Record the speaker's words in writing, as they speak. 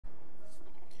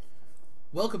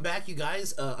Welcome back, you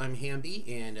guys. I'm Hamby,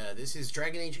 and this is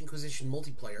Dragon Age Inquisition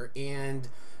multiplayer. And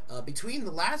between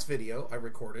the last video I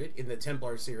recorded in the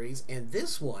Templar series and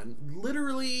this one,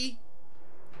 literally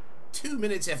 2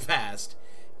 minutes have passed.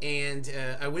 And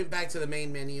I went back to the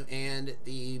main menu, and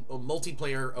the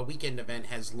multiplayer weekend event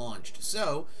has launched.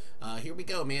 So, here we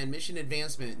go, man. Mission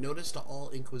advancement. Notice to all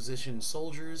Inquisition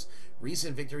soldiers.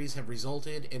 Recent victories have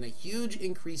resulted in a huge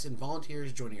increase in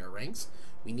volunteers joining our ranks.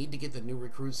 We need to get the new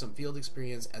recruits some field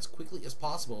experience as quickly as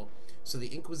possible, so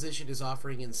the Inquisition is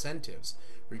offering incentives.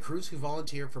 Recruits who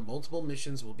volunteer for multiple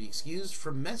missions will be excused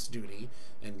from mess duty,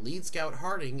 and Lead Scout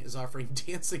Harding is offering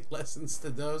dancing lessons to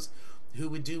those who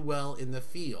would do well in the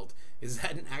field. Is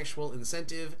that an actual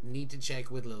incentive? Need to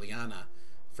check with Liliana.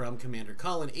 From Commander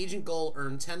Cullen, Agent Goal,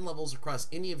 earn 10 levels across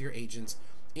any of your agents.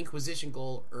 Inquisition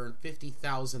Goal, earn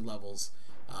 50,000 levels.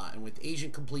 And with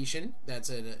Agent Completion,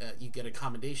 that's you get a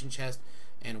commendation chest.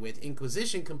 And with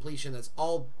Inquisition Completion, that's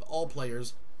all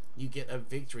players, you get a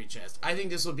victory chest. I think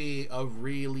this will be a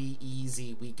really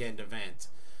easy weekend event.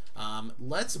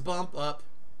 Let's bump up.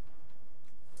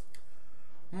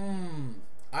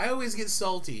 I always get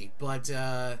salty, but,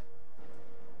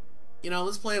 you know,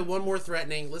 let's play one more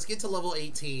threatening. Let's get to level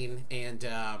 18 and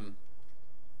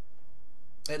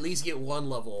at least get one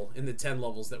level in the 10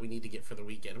 levels that we need to get for the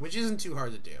weekend, which isn't too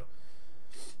hard to do.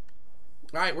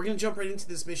 Alright, we're going to jump right into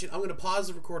this mission. I'm going to pause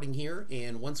the recording here,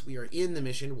 and once we are in the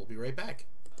mission, we'll be right back.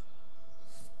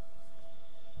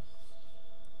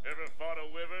 Ever fought a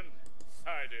wyvern?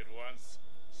 I did once.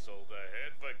 Sold the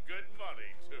head for good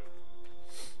money, too.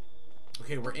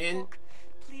 Okay, we're in.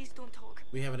 Please don't talk.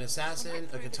 We have an assassin,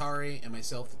 a Qatari, and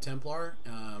myself, the Templar.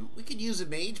 We could use a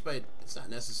mage, but it's not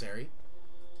necessary.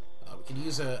 We could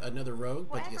use another rogue,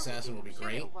 but the assassin will be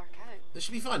great. This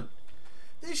should be fun.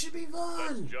 This should be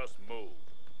fun! Let's just move.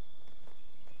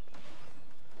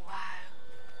 Wow.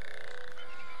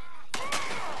 I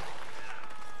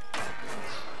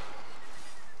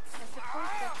suppose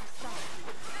that's a start.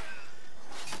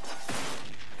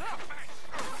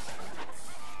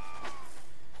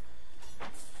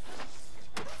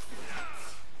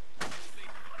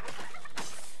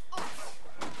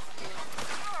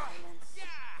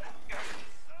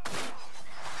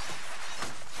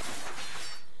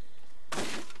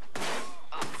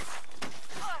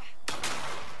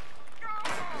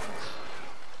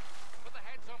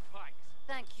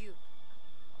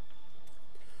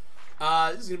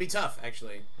 This is going to be tough,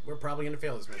 actually. We're probably going to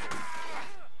fail this mission.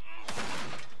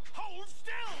 Hold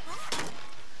still!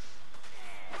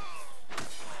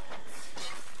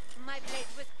 My blade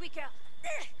was quicker.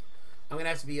 I'm going to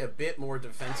have to be a bit more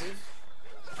defensive.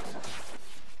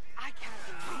 I can't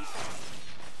believe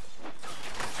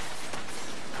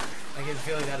it. I get the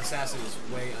feeling that assassin is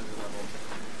way underleveled.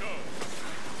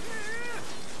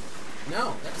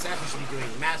 No, that assassin should be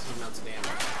doing massive amounts of damage.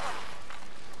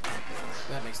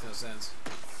 That makes no sense.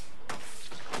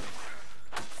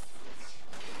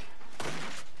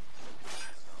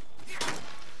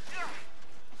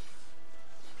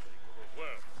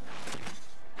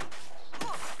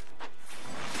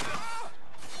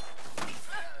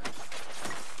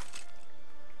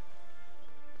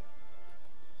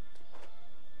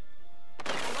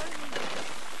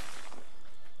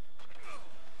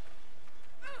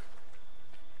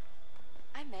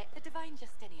 I met the Divine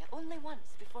Justinia only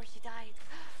once before she died.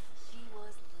 She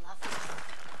was lovely.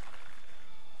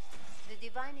 The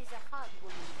Divine is a hard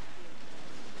woman to kill.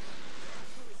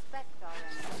 To respect our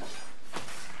enemies.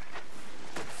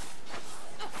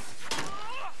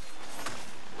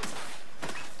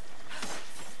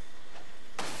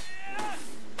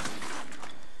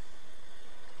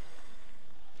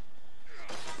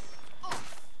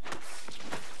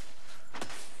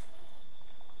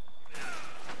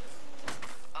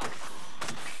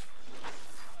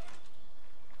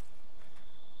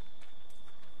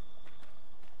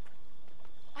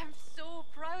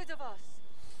 Of us.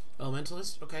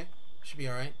 Elementalist? Okay. Should be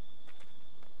alright.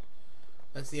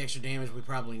 That's the extra damage we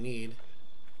probably need.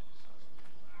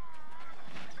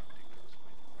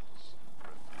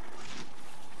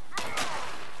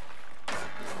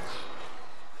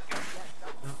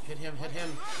 No, hit him, hit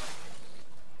him.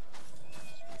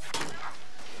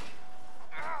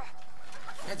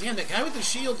 God damn, that guy with the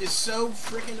shield is so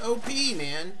freaking OP,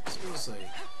 man. Seriously.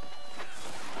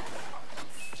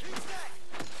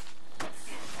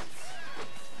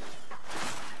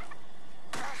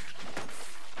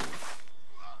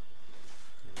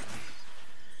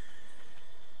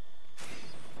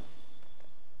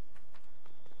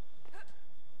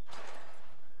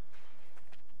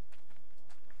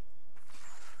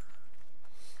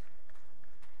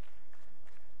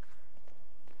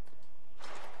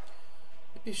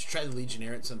 You should try the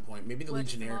Legionnaire at some point. Maybe the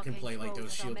Legionnaire can play like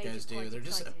those shield guys do. They're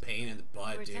just a pain in the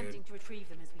butt, dude. To retrieve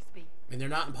them as we speak. And they're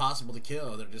not impossible to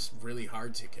kill. They're just really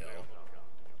hard to kill.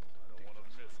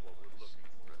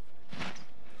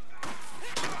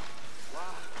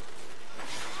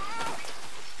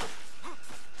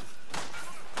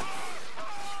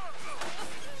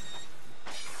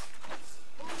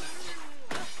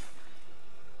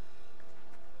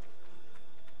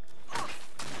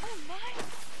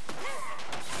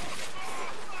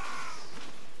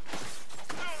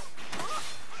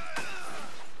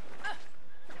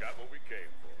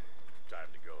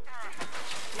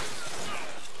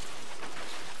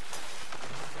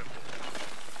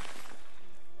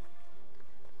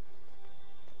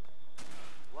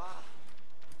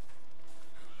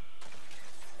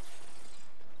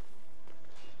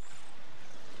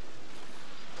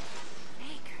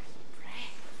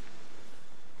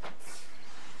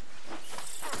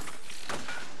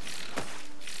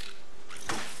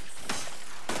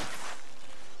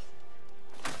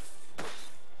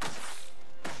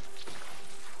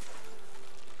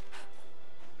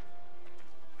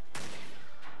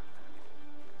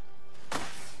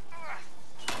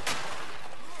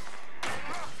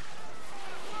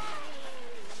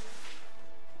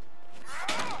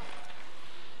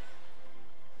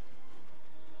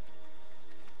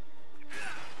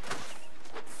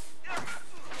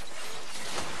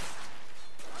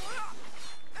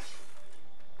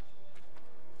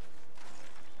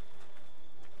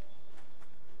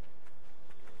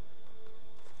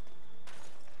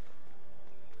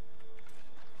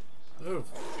 Move.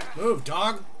 Move,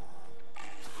 dog!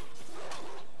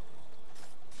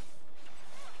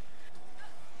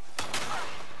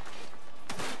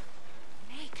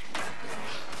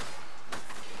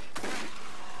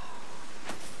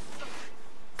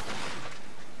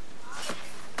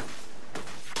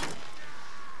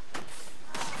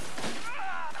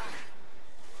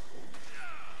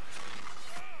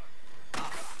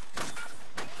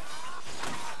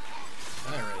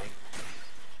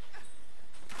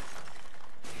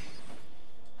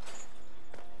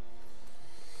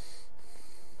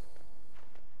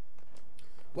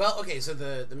 Well, okay, so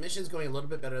the mission's going a little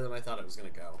bit better than I thought it was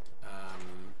going to go.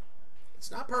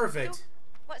 It's not perfect. So,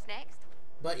 what's next?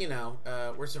 But, you know,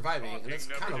 we're surviving, and that's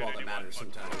kind of all that matters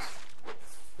sometimes.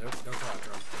 Nope, don't go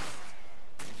after him.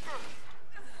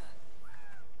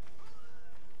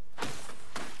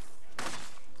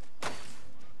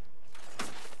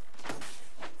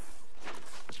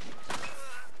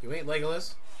 You ain't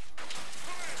Legolas.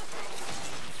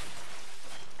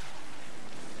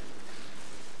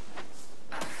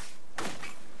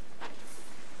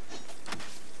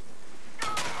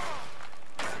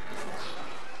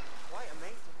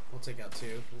 Take out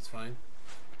two. That's fine.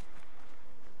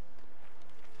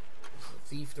 There's a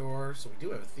thief door, so we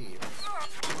do have a thief.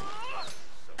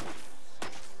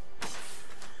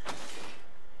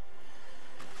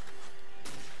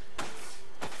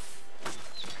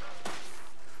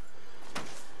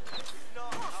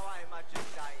 Not how I imagine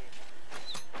dying.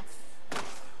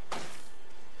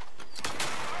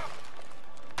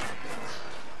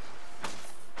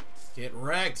 Get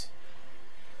wrecked.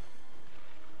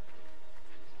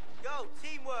 Go,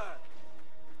 teamwork!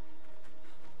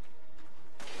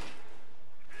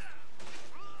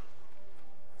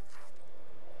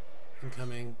 I'm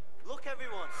coming. Look,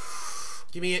 everyone!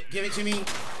 Give me it. Give it to me.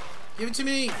 Give it to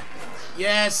me.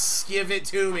 Yes. Give it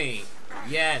to me.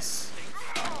 Yes.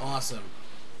 Awesome.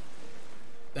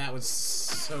 That was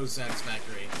so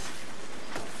satisfactory.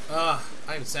 Ugh.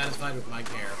 I am satisfied with my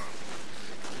care.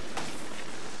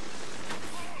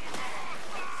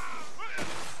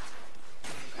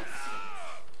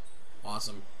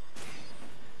 Awesome.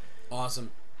 Awesome.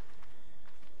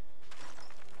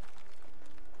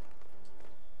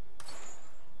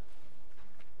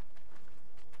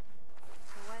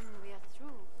 When we are through,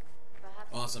 perhaps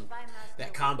Awesome.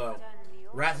 That combo.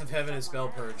 Wrath of Heaven and Spell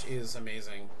Purge is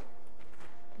amazing.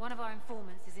 One of our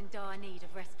informants is in dire need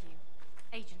of rescue.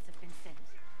 Agents have been sent.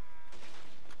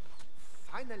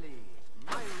 Finally,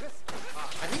 my rescue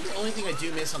part. I think the only thing I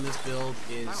do miss on this build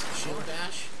is Shield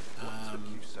Dash.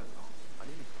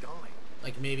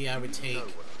 Like maybe I would take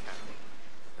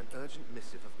an urgent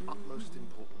missive of utmost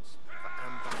importance for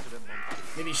Ambassador Monty.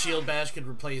 maybe Shield Bash could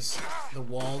replace the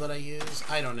wall that I use.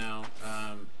 I don't know.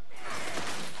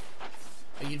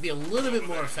 You'd be a little bit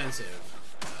more offensive,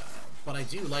 but I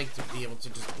do like to be able to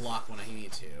just block when I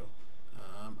need to.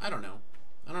 I don't know.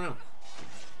 I don't know.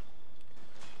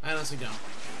 I honestly don't.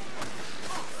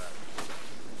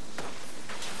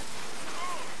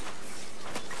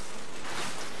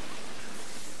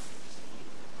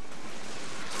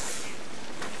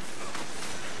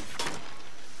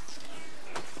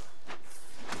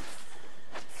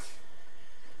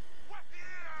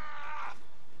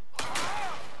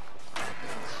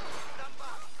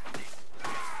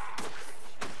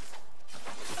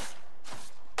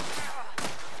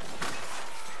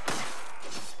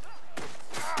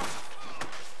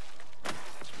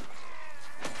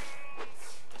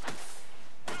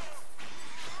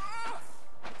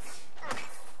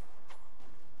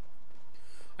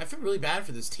 feel really bad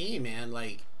for this team, man.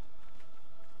 Like,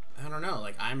 I don't know.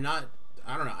 Like, I don't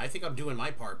know. I think I'm doing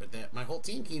my part, but my whole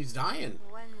team keeps dying.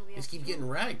 When we Just are keep getting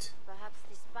through, wrecked. perhaps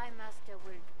the spy master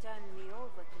will turn me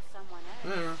over to someone I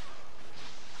else. don't know.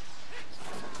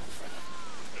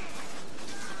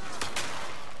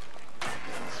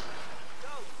 Go,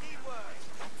 teamwork.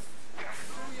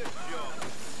 Do your job,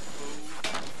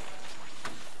 fool.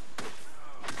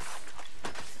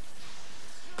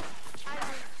 I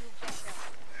will do better.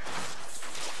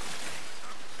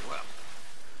 Well,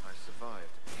 I survived,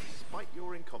 despite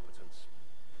your incompetence.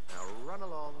 Now run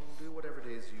along, do whatever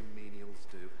it is you menials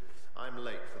do. I'm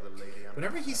late for the lady.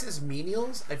 Whenever he says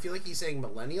menials, I feel like he's saying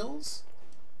millennials.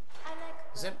 I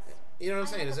like Does that, birds. you know what I'm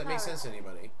I saying? like Does a that make parrot. sense to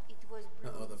anybody? It was blue.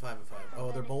 Uh oh, the 5 and 5. Oh,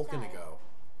 And they're then both it gonna died. go.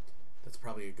 That's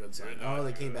probably a good sign. Oh,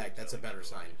 they came back. That's a better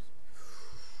sign.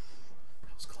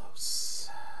 That was close.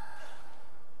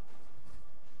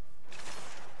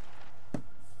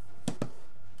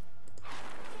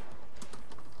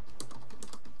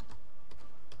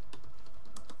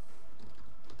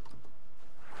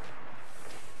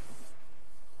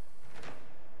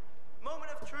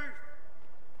 Moment of truth.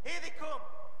 Here they come.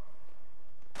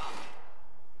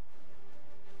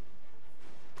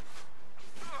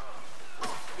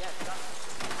 Yes,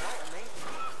 that's quite amazing.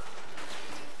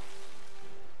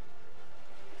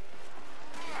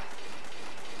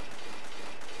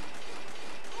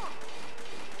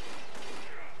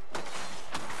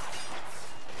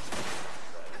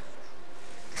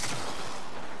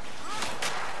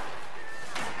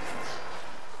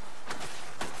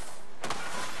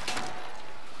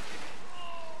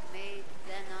 Made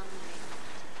then unmade.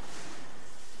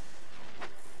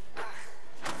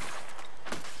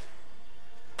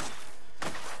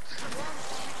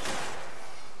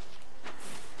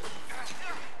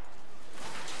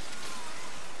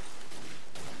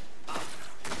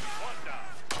 One down.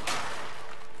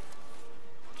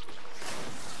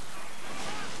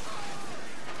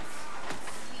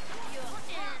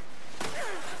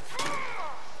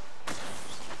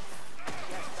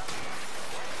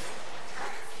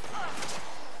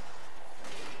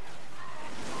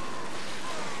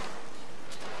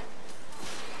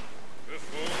 This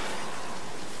fool.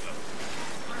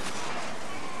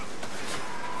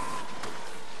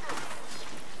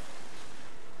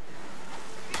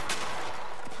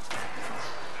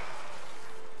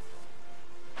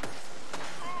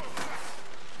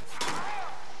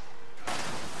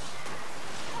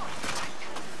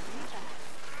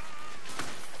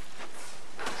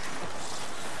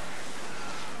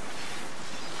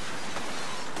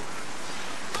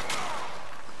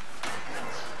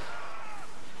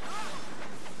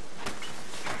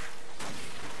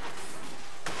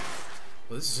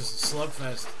 Well, this is just a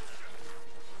slugfest.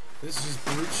 This is just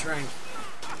brute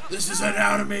strength. This is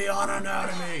anatomy on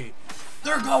anatomy.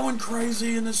 They're going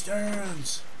crazy in the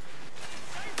stands.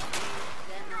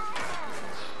 Then unmade.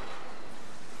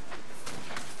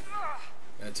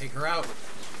 Gotta take her out.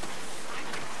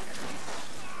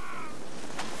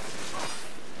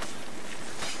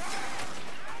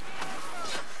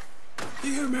 The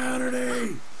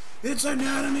humanity! It's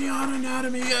anatomy on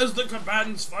anatomy as the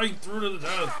combatants fight through to the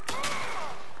death.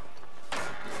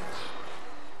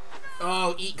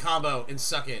 Oh, eat combo and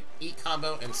suck it. Eat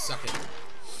combo and suck it.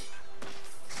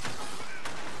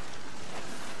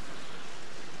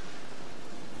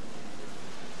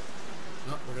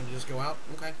 Oh, we're gonna just go out?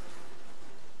 Okay.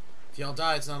 If y'all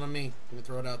die, it's not on me. I'm gonna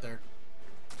throw it out there.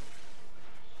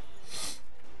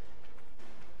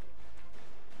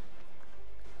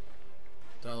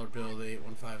 Dollar bill, the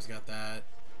 815's got that.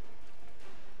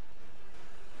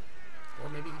 Or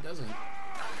maybe he doesn't.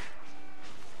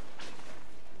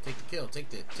 Take the kill. Take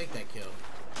that kill.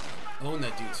 Own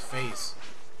that dude's face.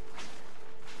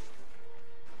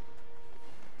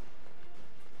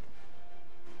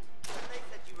 They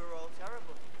said you were all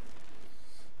terrible.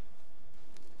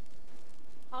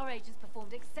 Our agents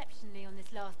performed exceptionally on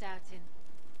this last outing.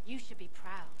 You should be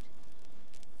proud.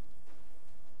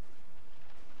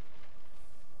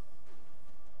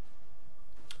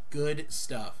 Good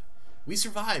stuff. We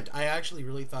survived. I actually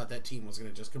really thought that team was going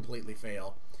to just completely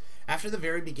fail. After the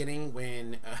very beginning,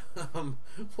 when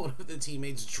one of the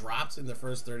teammates dropped in the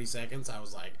first 30 seconds, I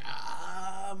was like,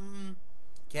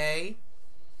 okay.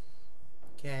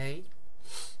 Okay.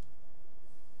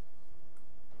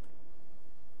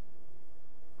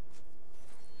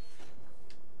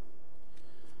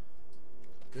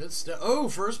 Good stuff. Oh,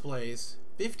 first place.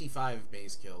 55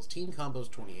 base kills. Team combos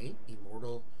 28.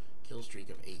 Immortal kill streak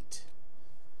of 8.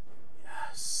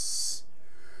 Yes.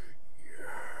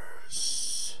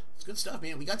 Yes. It's good stuff,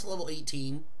 man. We got to level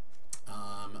 18.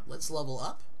 Let's level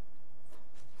up.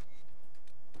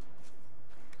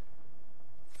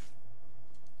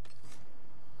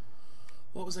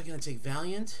 What was I going to take?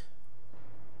 Valiant?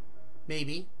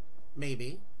 Maybe.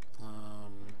 Maybe.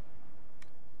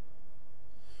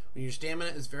 When your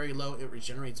stamina is very low, it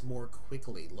regenerates more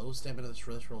quickly. Low stamina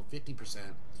threshold 50%.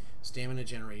 Stamina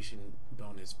generation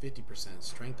bonus 50%.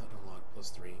 Strength unlock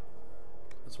 +3.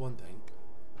 That's one thing.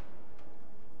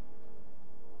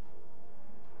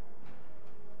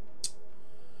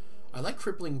 I like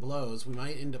crippling blows. We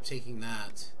might end up taking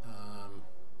that.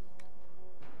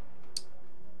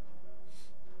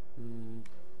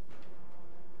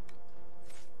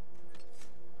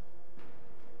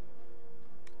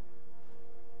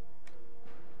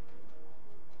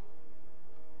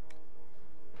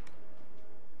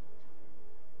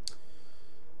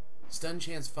 Stun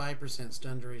chance 5%,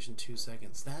 stun duration 2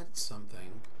 seconds. That's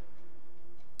something.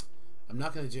 I'm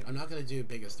not gonna do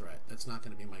biggest threat. That's not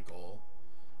gonna be my goal.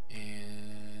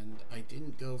 And I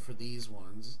didn't go for these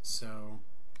ones, so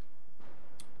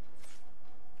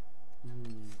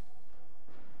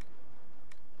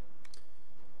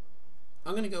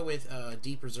I'm gonna go with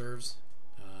deep reserves.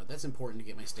 That's important to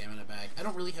get my stamina back. I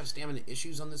don't really have stamina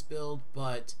issues on this build,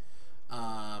 but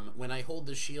when I hold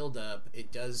the shield up,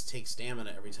 it does take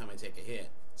stamina every time I take a hit.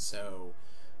 So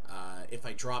if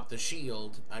I drop the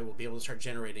shield, I will be able to start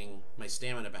generating my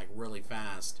stamina back really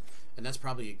fast, and that's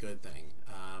probably a good thing.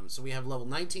 So we have level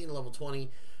 19 and level 20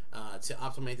 to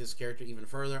optimize this character even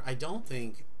further. I don't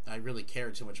think I really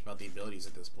care too much about the abilities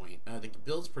at this point. I think the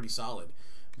build's pretty solid.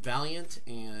 Valiant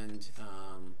and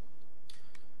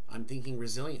I'm thinking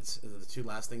Resilience are the two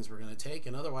last things we're going to take,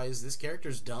 and otherwise this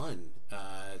character's done.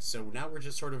 So now we're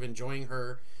just sort of enjoying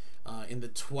her in the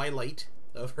twilight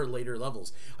of her later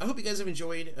levels. I hope you guys have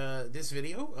enjoyed this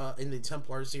video in the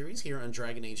Templar series here on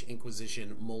Dragon Age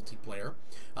Inquisition multiplayer.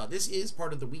 This is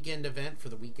part of the weekend event for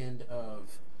the weekend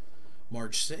of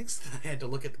March 6th. I had to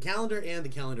look at the calendar and the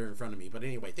calendar in front of me. But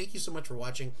anyway, thank you so much for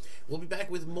watching. We'll be back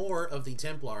with more of the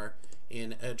Templar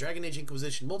in Dragon Age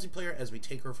Inquisition multiplayer as we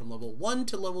take her from level 1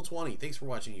 to level 20. Thanks for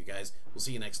watching, you guys. We'll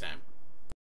see you next time.